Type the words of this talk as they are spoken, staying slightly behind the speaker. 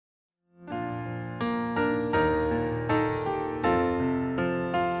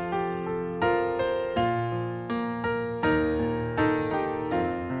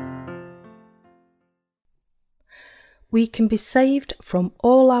We can be saved from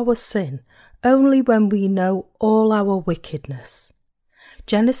all our sin only when we know all our wickedness.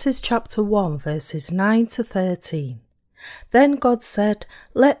 Genesis chapter 1 verses 9 to 13. Then God said,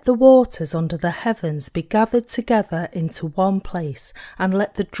 "Let the waters under the heavens be gathered together into one place, and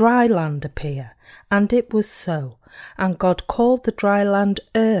let the dry land appear." And it was so. And God called the dry land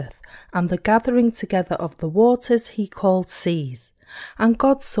earth, and the gathering together of the waters he called seas. And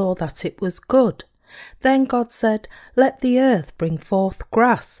God saw that it was good. Then God said, "Let the earth bring forth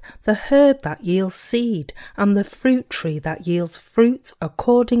grass, the herb that yields seed, and the fruit tree that yields fruit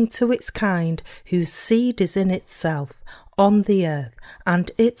according to its kind, whose seed is in itself, on the earth."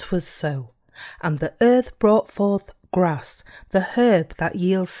 And it was so. And the earth brought forth grass, the herb that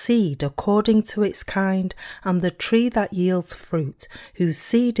yields seed according to its kind, and the tree that yields fruit, whose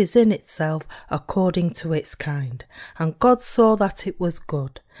seed is in itself according to its kind. And God saw that it was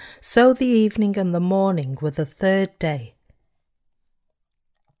good. So the evening and the morning were the third day.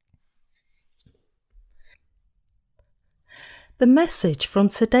 The message from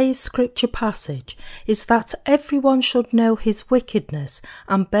today's scripture passage is that everyone should know his wickedness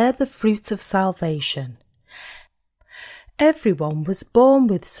and bear the fruit of salvation. Everyone was born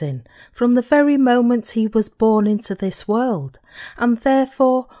with sin from the very moment he was born into this world, and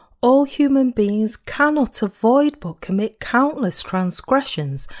therefore all human beings cannot avoid but commit countless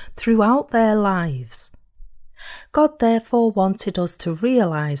transgressions throughout their lives. God therefore wanted us to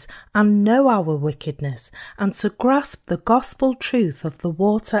realise and know our wickedness, and to grasp the gospel truth of the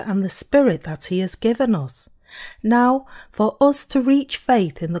water and the Spirit that he has given us. Now, for us to reach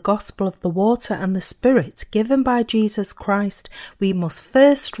faith in the gospel of the water and the Spirit given by Jesus Christ, we must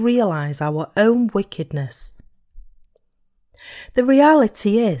first realise our own wickedness. The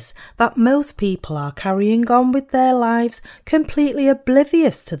reality is that most people are carrying on with their lives completely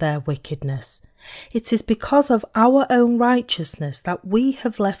oblivious to their wickedness. It is because of our own righteousness that we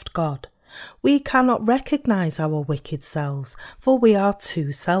have left God. We cannot recognise our wicked selves, for we are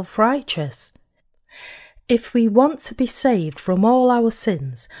too self-righteous. If we want to be saved from all our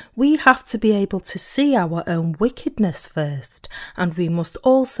sins, we have to be able to see our own wickedness first, and we must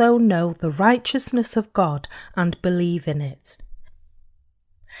also know the righteousness of God and believe in it.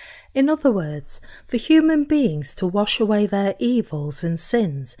 In other words, for human beings to wash away their evils and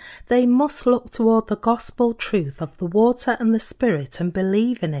sins, they must look toward the gospel truth of the water and the Spirit and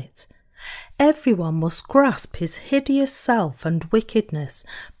believe in it. Everyone must grasp his hideous self and wickedness,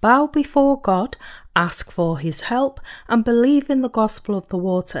 bow before God, ask for his help, and believe in the gospel of the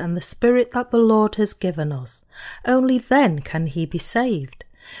water and the Spirit that the Lord has given us. Only then can he be saved.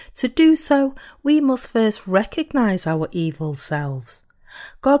 To do so, we must first recognise our evil selves.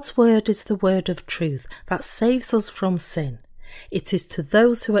 God's word is the word of truth that saves us from sin. It is to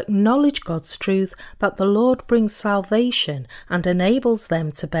those who acknowledge God's truth that the Lord brings salvation and enables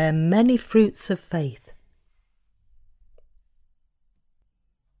them to bear many fruits of faith.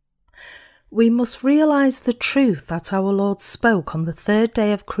 We must realise the truth that our Lord spoke on the third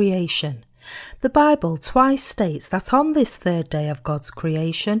day of creation. The Bible twice states that on this third day of God's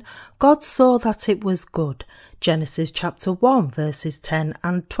creation, God saw that it was good. Genesis chapter 1 verses 10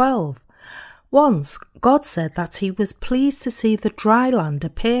 and 12. Once, God said that he was pleased to see the dry land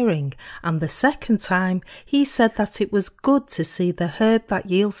appearing, and the second time he said that it was good to see the herb that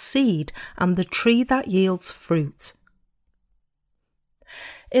yields seed and the tree that yields fruit.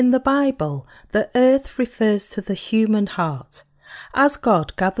 In the Bible, the earth refers to the human heart. As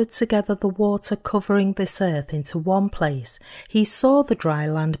God gathered together the water covering this earth into one place, he saw the dry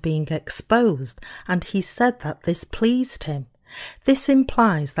land being exposed, and he said that this pleased him. This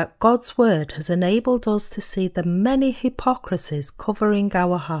implies that God's word has enabled us to see the many hypocrisies covering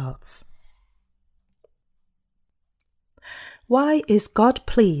our hearts. Why is God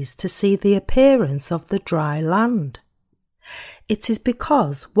pleased to see the appearance of the dry land? It is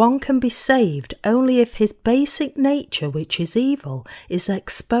because one can be saved only if his basic nature, which is evil, is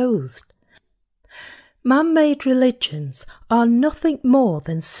exposed. Man-made religions are nothing more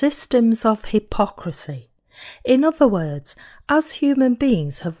than systems of hypocrisy. In other words, as human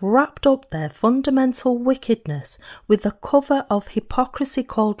beings have wrapped up their fundamental wickedness with a cover of hypocrisy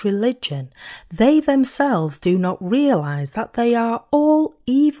called religion, they themselves do not realise that they are all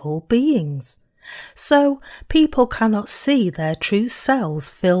evil beings. So people cannot see their true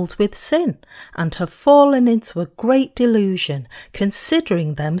selves filled with sin, and have fallen into a great delusion,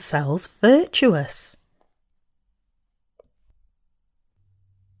 considering themselves virtuous.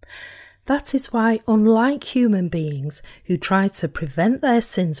 That is why, unlike human beings who try to prevent their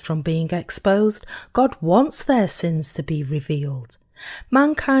sins from being exposed, God wants their sins to be revealed.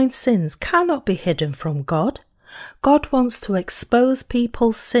 Mankind's sins cannot be hidden from God. God wants to expose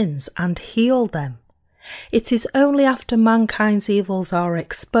people's sins and heal them. It is only after mankind's evils are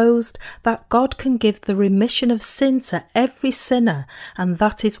exposed that God can give the remission of sin to every sinner, and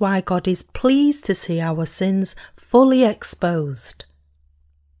that is why God is pleased to see our sins fully exposed.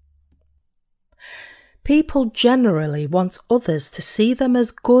 People generally want others to see them as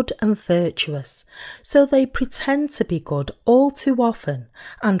good and virtuous, so they pretend to be good all too often,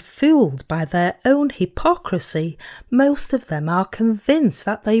 and fooled by their own hypocrisy, most of them are convinced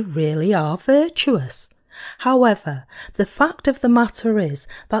that they really are virtuous. However, the fact of the matter is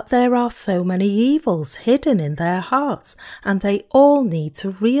that there are so many evils hidden in their hearts, and they all need to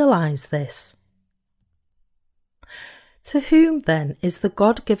realize this. To whom then is the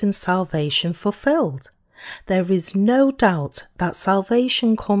God-given salvation fulfilled? There is no doubt that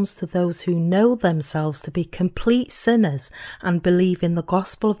salvation comes to those who know themselves to be complete sinners and believe in the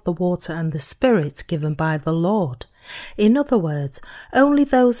gospel of the water and the Spirit given by the Lord. In other words, only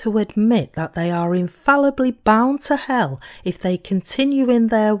those who admit that they are infallibly bound to hell if they continue in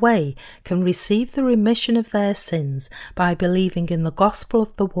their way can receive the remission of their sins by believing in the gospel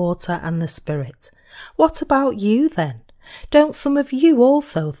of the water and the Spirit. What about you then? Don't some of you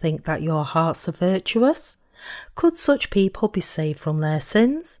also think that your hearts are virtuous? Could such people be saved from their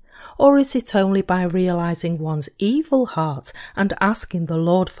sins? Or is it only by realizing one's evil heart and asking the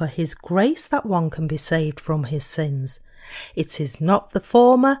Lord for his grace that one can be saved from his sins? It is not the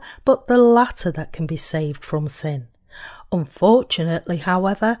former, but the latter that can be saved from sin. Unfortunately,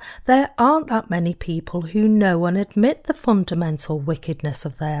 however, there aren't that many people who know and admit the fundamental wickedness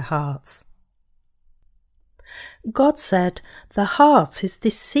of their hearts. God said, "The heart is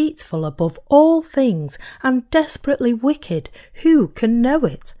deceitful above all things and desperately wicked. Who can know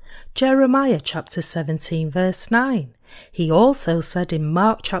it?" Jeremiah chapter 17 verse 9. He also said in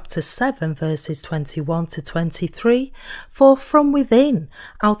Mark chapter 7 verses 21 to 23, "For from within,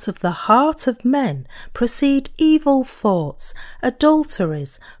 out of the heart of men, proceed evil thoughts,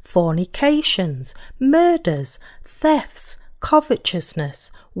 adulteries, fornications, murders, thefts,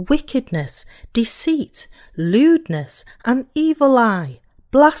 covetousness, wickedness, deceit, lewdness, an evil eye,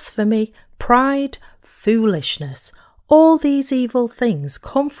 blasphemy, pride, foolishness. All these evil things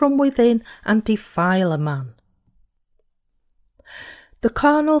come from within and defile a man." The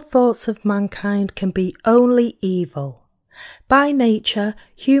carnal thoughts of mankind can be only evil. By nature,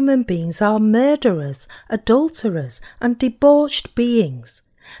 human beings are murderers, adulterers, and debauched beings.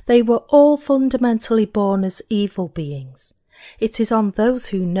 They were all fundamentally born as evil beings. It is on those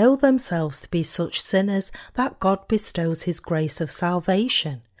who know themselves to be such sinners that God bestows his grace of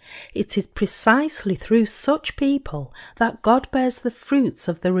salvation. It is precisely through such people that God bears the fruits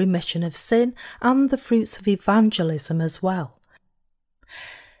of the remission of sin and the fruits of evangelism as well.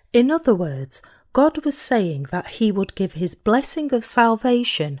 In other words, God was saying that he would give his blessing of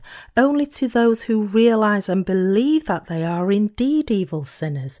salvation only to those who realize and believe that they are indeed evil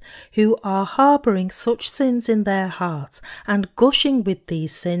sinners, who are harboring such sins in their hearts and gushing with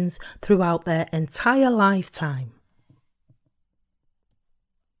these sins throughout their entire lifetime.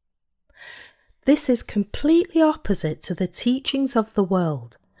 This is completely opposite to the teachings of the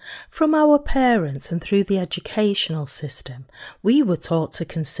world. From our parents and through the educational system, we were taught to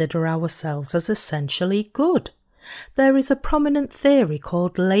consider ourselves as essentially good. There is a prominent theory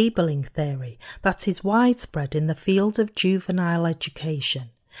called labelling theory that is widespread in the field of juvenile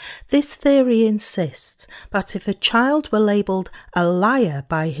education. This theory insists that if a child were labelled a liar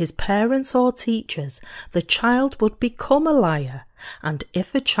by his parents or teachers, the child would become a liar, and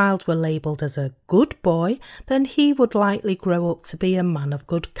if a child were labelled as a good boy, then he would likely grow up to be a man of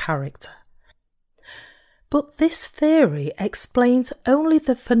good character. But this theory explains only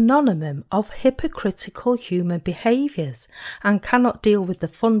the phenomenon of hypocritical human behaviours and cannot deal with the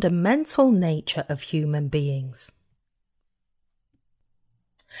fundamental nature of human beings.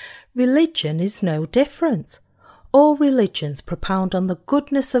 Religion is no different. All religions propound on the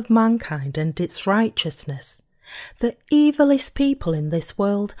goodness of mankind and its righteousness. The evilest people in this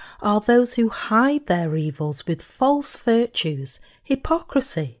world are those who hide their evils with false virtues,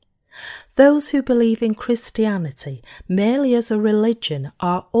 hypocrisy. Those who believe in Christianity merely as a religion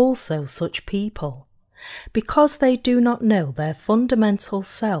are also such people. Because they do not know their fundamental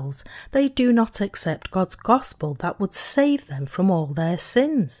selves, they do not accept God's gospel that would save them from all their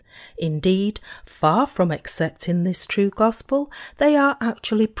sins. Indeed, far from accepting this true gospel, they are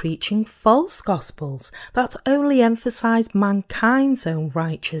actually preaching false gospels that only emphasize mankind's own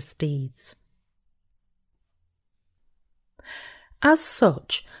righteous deeds. As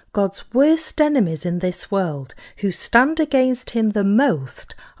such, God's worst enemies in this world, who stand against him the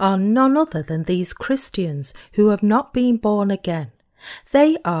most, are none other than these Christians who have not been born again.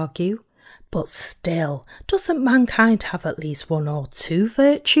 They argue, but still, doesn't mankind have at least one or two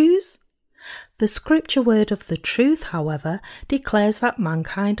virtues? The scripture word of the truth, however, declares that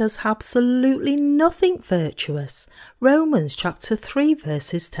mankind has absolutely nothing virtuous. Romans chapter 3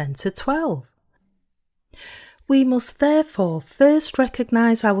 verses 10 to 12. We must therefore first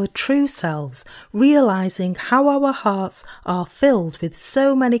recognise our true selves, realising how our hearts are filled with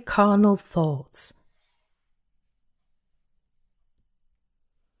so many carnal thoughts.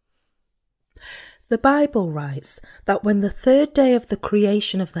 The Bible writes that when the third day of the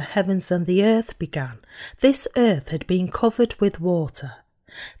creation of the heavens and the earth began, this earth had been covered with water.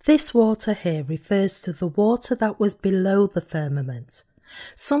 This water here refers to the water that was below the firmament.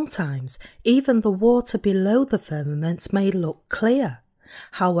 Sometimes even the water below the firmament may look clear.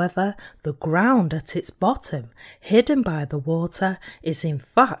 However, the ground at its bottom, hidden by the water, is in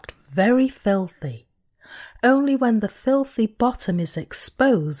fact very filthy. Only when the filthy bottom is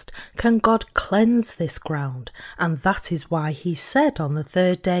exposed can God cleanse this ground, and that is why he said on the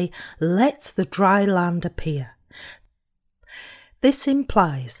third day, "Let the dry land appear." This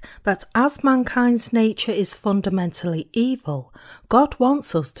implies that as mankind's nature is fundamentally evil, God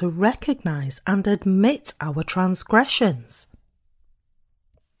wants us to recognise and admit our transgressions.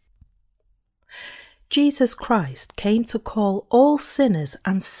 Jesus Christ came to call all sinners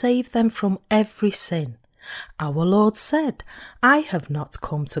and save them from every sin. Our Lord said, "I have not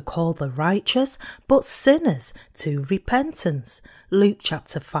come to call the righteous, but sinners to repentance." Luke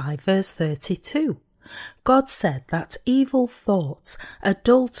chapter 5 verse 32. God said that evil thoughts,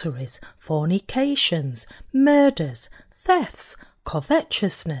 adulteries, fornications, murders, thefts,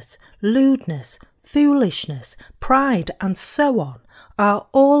 covetousness, lewdness, foolishness, pride, and so on are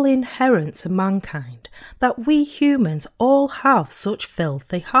all inherent to mankind, that we humans all have such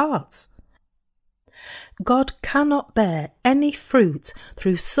filthy hearts. God cannot bear any fruit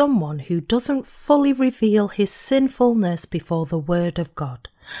through someone who doesn't fully reveal his sinfulness before the Word of God.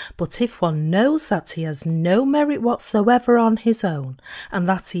 But if one knows that he has no merit whatsoever on his own, and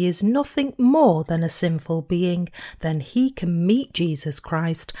that he is nothing more than a sinful being, then he can meet Jesus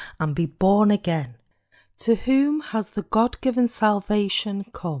Christ and be born again. To whom has the God-given salvation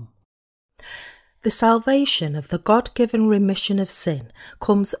come? The salvation of the God-given remission of sin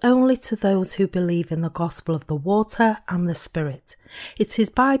comes only to those who believe in the gospel of the water and the Spirit. It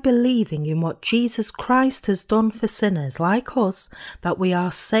is by believing in what Jesus Christ has done for sinners like us that we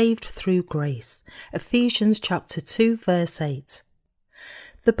are saved through grace. Ephesians chapter 2 verse 8.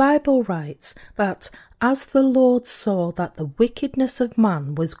 The Bible writes that as the Lord saw that the wickedness of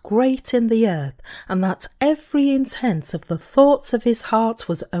man was great in the earth, and that every intent of the thoughts of his heart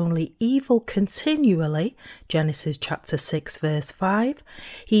was only evil continually, Genesis chapter 6 verse 5,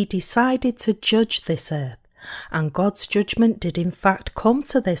 he decided to judge this earth. And God's judgment did in fact come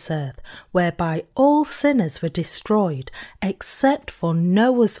to this earth, whereby all sinners were destroyed, except for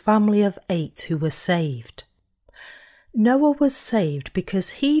Noah's family of 8 who were saved. Noah was saved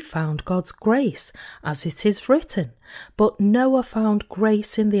because he found God's grace, as it is written, "But Noah found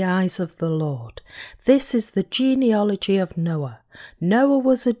grace in the eyes of the Lord." This is the genealogy of Noah. Noah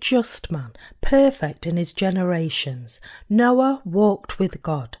was a just man, perfect in his generations. Noah walked with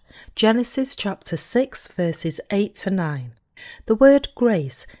God. Genesis chapter 6 verses 8 to 9. The word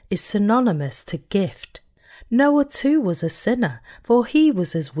grace is synonymous to gift. Noah too was a sinner, for he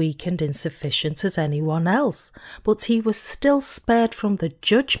was as weak and insufficient as anyone else, but he was still spared from the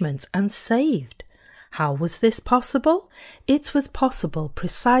judgment and saved. How was this possible? It was possible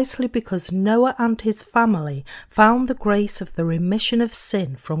precisely because Noah and his family found the grace of the remission of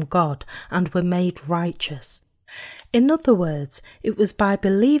sin from God and were made righteous. In other words, it was by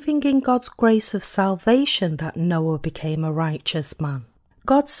believing in God's grace of salvation that Noah became a righteous man.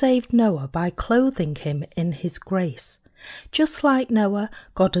 God saved Noah by clothing him in his grace. Just like Noah,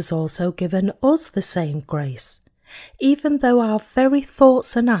 God has also given us the same grace. Even though our very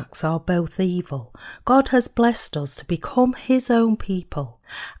thoughts and acts are both evil, God has blessed us to become his own people.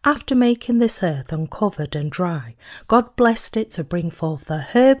 After making this earth uncovered and dry, God blessed it to bring forth the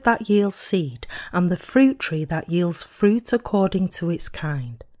herb that yields seed and the fruit tree that yields fruit according to its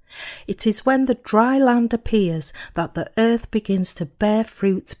kind. It is when the dry land appears that the earth begins to bear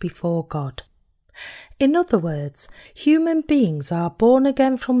fruit before God. In other words, human beings are born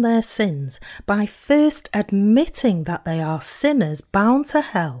again from their sins by first admitting that they are sinners bound to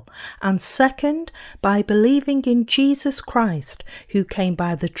hell, and second, by believing in Jesus Christ, who came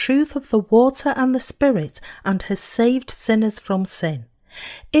by the truth of the water and the Spirit and has saved sinners from sin.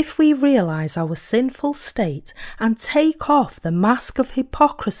 If we realise our sinful state and take off the mask of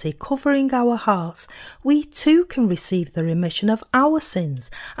hypocrisy covering our hearts, we too can receive the remission of our sins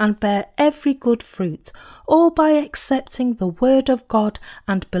and bear every good fruit, all by accepting the Word of God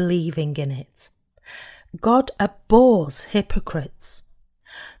and believing in it. God abhors hypocrites.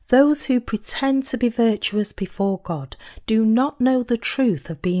 Those who pretend to be virtuous before God do not know the truth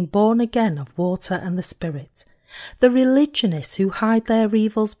of being born again of water and the Spirit. The religionists who hide their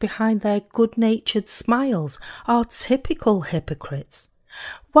evils behind their good-natured smiles are typical hypocrites.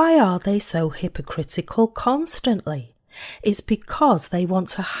 Why are they so hypocritical constantly? It's because they want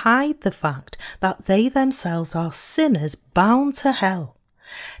to hide the fact that they themselves are sinners bound to hell.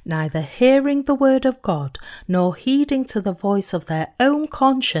 Neither hearing the word of God nor heeding to the voice of their own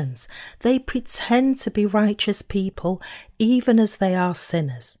conscience, they pretend to be righteous people even as they are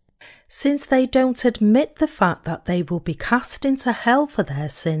sinners. Since they don't admit the fact that they will be cast into hell for their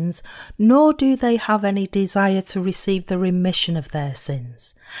sins, nor do they have any desire to receive the remission of their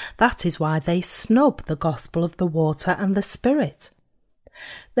sins. That is why they snub the gospel of the water and the Spirit.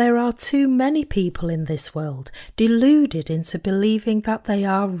 There are too many people in this world deluded into believing that they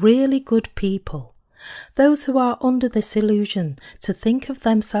are really good people. Those who are under this illusion to think of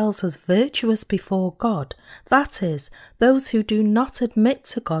themselves as virtuous before God, that is, those who do not admit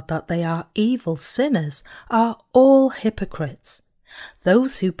to God that they are evil sinners, are all hypocrites.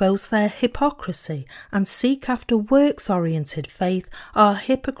 Those who boast their hypocrisy and seek after works-oriented faith are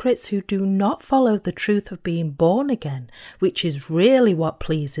hypocrites who do not follow the truth of being born again, which is really what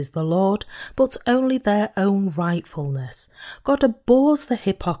pleases the Lord, but only their own rightfulness. God abhors the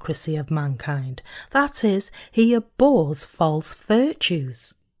hypocrisy of mankind. That is, he abhors false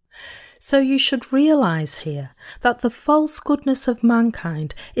virtues. So you should realise here that the false goodness of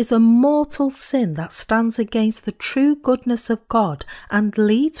mankind is a mortal sin that stands against the true goodness of God and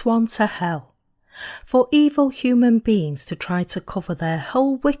leads one to hell. For evil human beings to try to cover their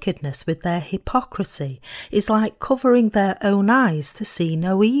whole wickedness with their hypocrisy is like covering their own eyes to see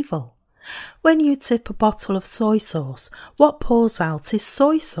no evil. When you tip a bottle of soy sauce, what pours out is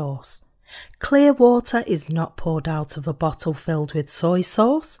soy sauce. Clear water is not poured out of a bottle filled with soy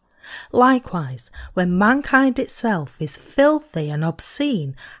sauce. Likewise, when mankind itself is filthy and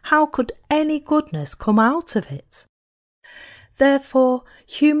obscene, how could any goodness come out of it? Therefore,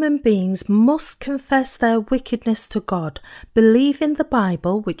 human beings must confess their wickedness to God, believe in the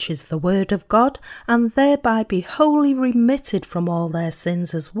Bible, which is the Word of God, and thereby be wholly remitted from all their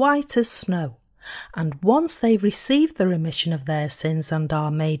sins as white as snow. And once they receive the remission of their sins and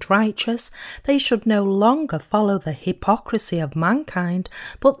are made righteous, they should no longer follow the hypocrisy of mankind,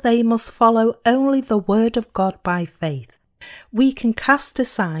 but they must follow only the Word of God by faith. We can cast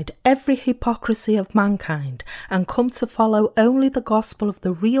aside every hypocrisy of mankind and come to follow only the gospel of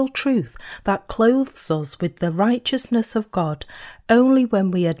the real truth that clothes us with the righteousness of God only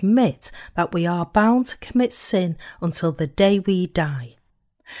when we admit that we are bound to commit sin until the day we die.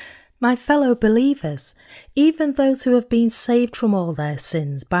 My fellow believers, even those who have been saved from all their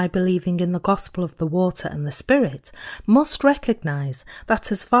sins by believing in the gospel of the water and the Spirit, must recognise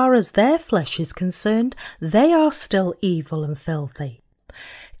that as far as their flesh is concerned, they are still evil and filthy.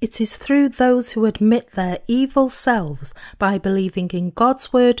 It is through those who admit their evil selves by believing in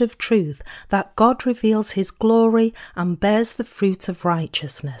God's word of truth that God reveals his glory and bears the fruit of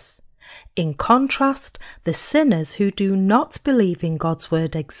righteousness. In contrast, the sinners who do not believe in God's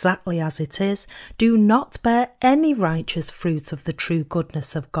word exactly as it is do not bear any righteous fruit of the true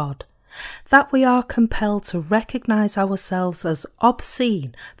goodness of God. That we are compelled to recognise ourselves as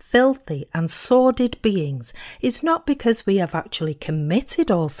obscene, filthy and sordid beings is not because we have actually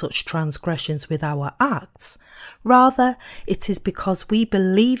committed all such transgressions with our acts. Rather, it is because we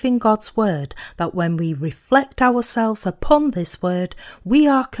believe in God's word that when we reflect ourselves upon this word, we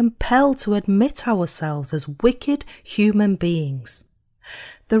are compelled to admit ourselves as wicked human beings.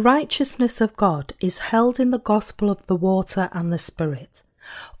 The righteousness of God is held in the gospel of the water and the Spirit.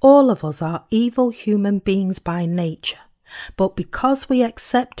 All of us are evil human beings by nature, but because we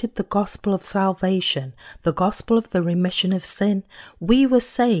accepted the gospel of salvation, the gospel of the remission of sin, we were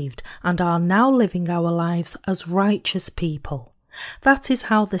saved and are now living our lives as righteous people. That is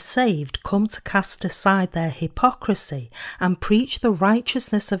how the saved come to cast aside their hypocrisy and preach the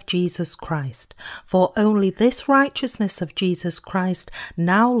righteousness of Jesus Christ, for only this righteousness of Jesus Christ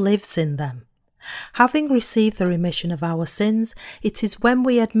now lives in them. Having received the remission of our sins, it is when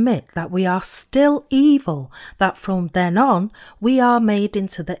we admit that we are still evil that from then on we are made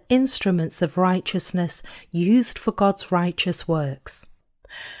into the instruments of righteousness used for God's righteous works.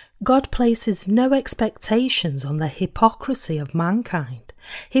 God places no expectations on the hypocrisy of mankind.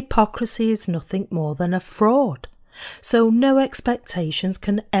 Hypocrisy is nothing more than a fraud, so no expectations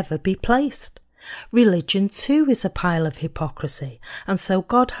can ever be placed. Religion too is a pile of hypocrisy, and so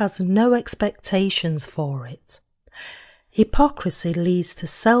God has no expectations for it. Hypocrisy leads to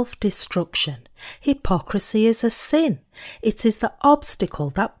self-destruction. Hypocrisy is a sin. It is the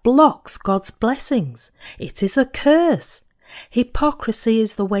obstacle that blocks God's blessings. It is a curse. Hypocrisy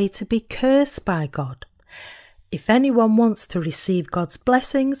is the way to be cursed by God. If anyone wants to receive God's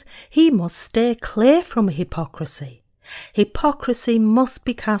blessings, he must steer clear from hypocrisy. Hypocrisy must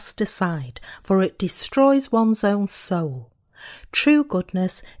be cast aside, for it destroys one's own soul. True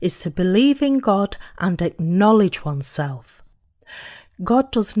goodness is to believe in God and acknowledge oneself.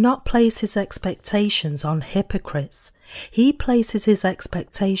 God does not place his expectations on hypocrites. He places his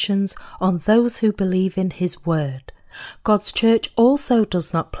expectations on those who believe in his word. God's church also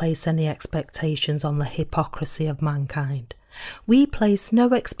does not place any expectations on the hypocrisy of mankind. We place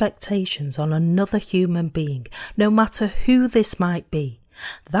no expectations on another human being, no matter who this might be.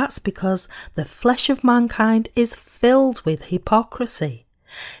 That's because the flesh of mankind is filled with hypocrisy.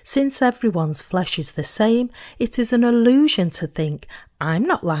 Since everyone's flesh is the same, it is an illusion to think, I'm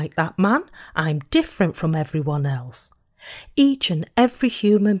not like that man, I'm different from everyone else. Each and every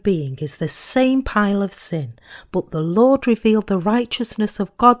human being is the same pile of sin, but the Lord revealed the righteousness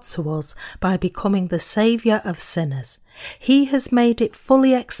of God to us by becoming the Saviour of sinners. He has made it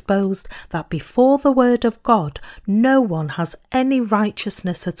fully exposed that before the word of God, no one has any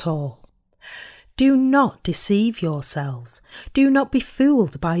righteousness at all. Do not deceive yourselves. Do not be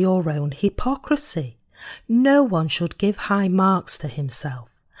fooled by your own hypocrisy. No one should give high marks to himself.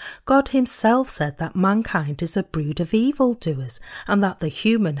 God himself said that mankind is a brood of evildoers and that the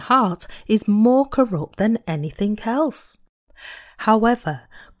human heart is more corrupt than anything else. However,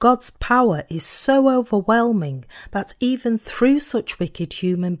 God's power is so overwhelming that even through such wicked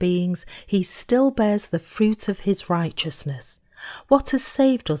human beings, he still bears the fruit of his righteousness. What has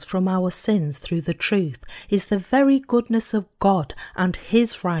saved us from our sins through the truth is the very goodness of God and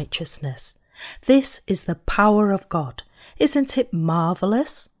his righteousness. This is the power of God. Isn't it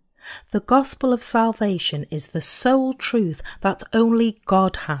marvellous? The gospel of salvation is the sole truth that only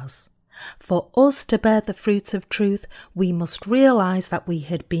God has. For us to bear the fruit of truth, we must realise that we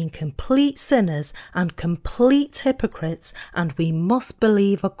had been complete sinners and complete hypocrites, and we must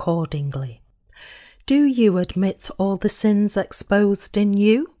believe accordingly. Do you admit all the sins exposed in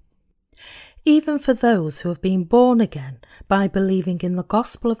you? Even for those who have been born again by believing in the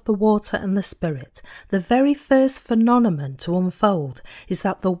gospel of the water and the Spirit, the very first phenomenon to unfold is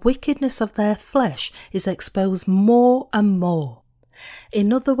that the wickedness of their flesh is exposed more and more.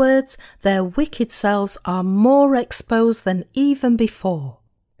 In other words, their wicked selves are more exposed than even before.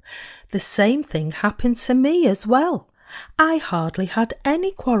 The same thing happened to me as well. I hardly had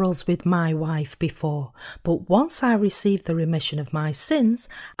any quarrels with my wife before, but once I received the remission of my sins,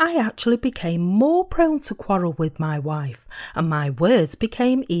 I actually became more prone to quarrel with my wife, and my words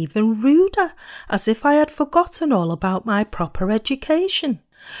became even ruder, as if I had forgotten all about my proper education.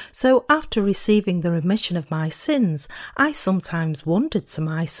 So after receiving the remission of my sins, I sometimes wondered to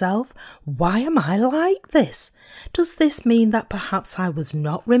myself, why am I like this? Does this mean that perhaps I was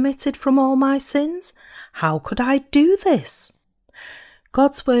not remitted from all my sins? How could I do this?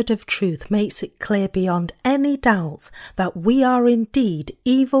 God's word of truth makes it clear beyond any doubt that we are indeed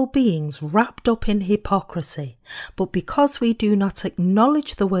evil beings wrapped up in hypocrisy, but because we do not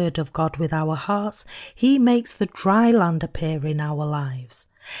acknowledge the word of God with our hearts, he makes the dry land appear in our lives.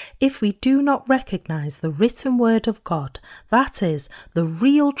 If we do not recognise the written word of God, that is, the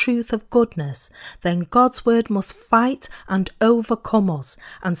real truth of goodness, then God's word must fight and overcome us,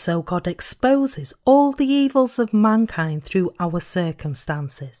 and so God exposes all the evils of mankind through our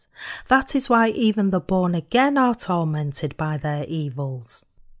circumstances. That is why even the born again are tormented by their evils.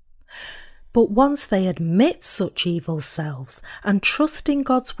 But once they admit such evil selves and trust in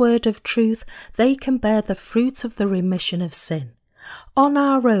God's word of truth, they can bear the fruit of the remission of sin. On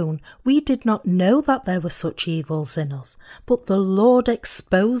our own, we did not know that there were such evils in us, but the Lord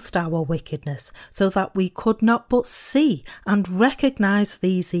exposed our wickedness so that we could not but see and recognise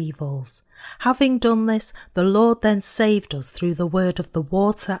these evils. Having done this, the Lord then saved us through the word of the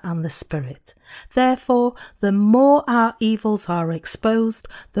water and the Spirit. Therefore, the more our evils are exposed,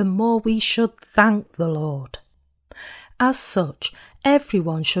 the more we should thank the Lord. As such,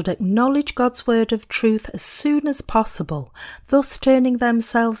 everyone should acknowledge God's word of truth as soon as possible, thus turning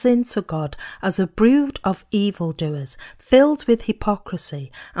themselves into God as a brood of evildoers, filled with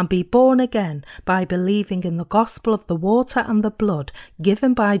hypocrisy, and be born again by believing in the gospel of the water and the blood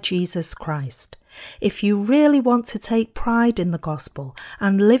given by Jesus Christ. If you really want to take pride in the gospel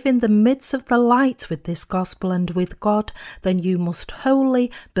and live in the midst of the light with this gospel and with God, then you must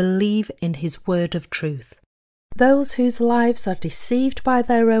wholly believe in his word of truth. Those whose lives are deceived by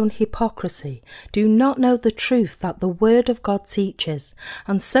their own hypocrisy do not know the truth that the word of God teaches,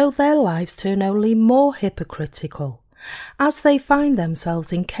 and so their lives turn only more hypocritical. As they find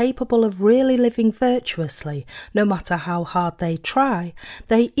themselves incapable of really living virtuously, no matter how hard they try,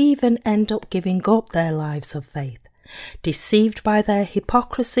 they even end up giving up their lives of faith. Deceived by their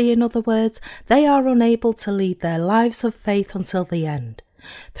hypocrisy, in other words, they are unable to lead their lives of faith until the end.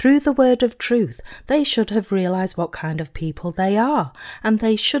 Through the word of truth, they should have realized what kind of people they are, and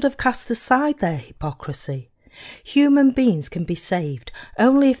they should have cast aside their hypocrisy. Human beings can be saved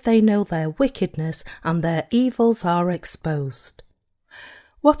only if they know their wickedness and their evils are exposed.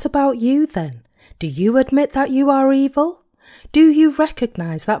 What about you then? Do you admit that you are evil? Do you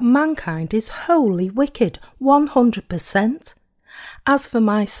recognize that mankind is wholly wicked, 100%? As for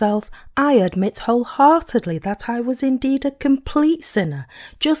myself, I admit wholeheartedly that I was indeed a complete sinner,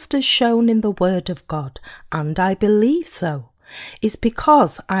 just as shown in the Word of God, and I believe so. It's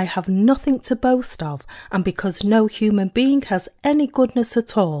because I have nothing to boast of, and because no human being has any goodness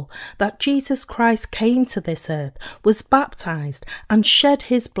at all, that Jesus Christ came to this earth, was baptized, and shed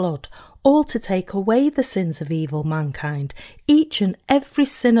his blood, all to take away the sins of evil mankind, each and every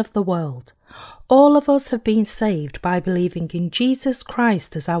sin of the world. All of us have been saved by believing in Jesus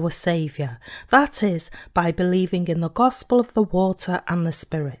Christ as our Saviour, that is, by believing in the gospel of the water and the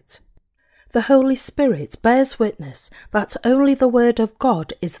Spirit. The Holy Spirit bears witness that only the Word of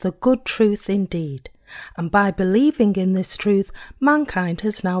God is the good truth indeed, and by believing in this truth, mankind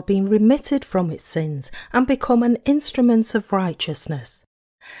has now been remitted from its sins and become an instrument of righteousness.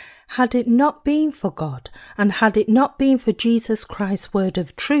 Had it not been for God, and had it not been for Jesus Christ's word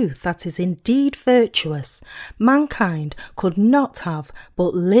of truth that is indeed virtuous, mankind could not have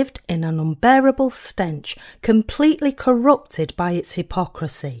but lived in an unbearable stench, completely corrupted by its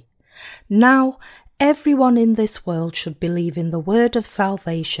hypocrisy. Now, everyone in this world should believe in the word of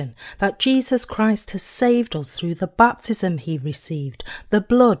salvation, that Jesus Christ has saved us through the baptism he received, the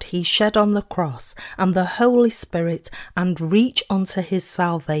blood he shed on the cross, and the Holy Spirit, and reach unto his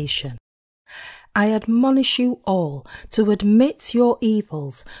salvation. I admonish you all to admit your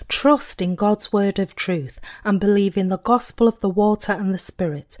evils, trust in God's word of truth, and believe in the gospel of the water and the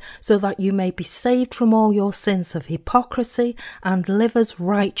Spirit, so that you may be saved from all your sins of hypocrisy and live as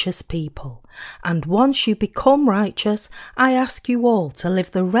righteous people. And once you become righteous, I ask you all to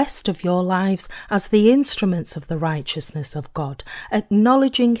live the rest of your lives as the instruments of the righteousness of God,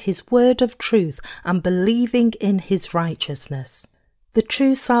 acknowledging his word of truth and believing in his righteousness. The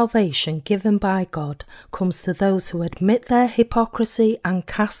true salvation given by God comes to those who admit their hypocrisy and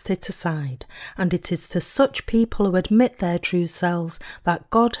cast it aside, and it is to such people who admit their true selves that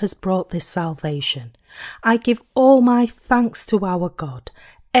God has brought this salvation. I give all my thanks to our God.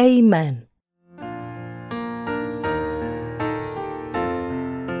 Amen.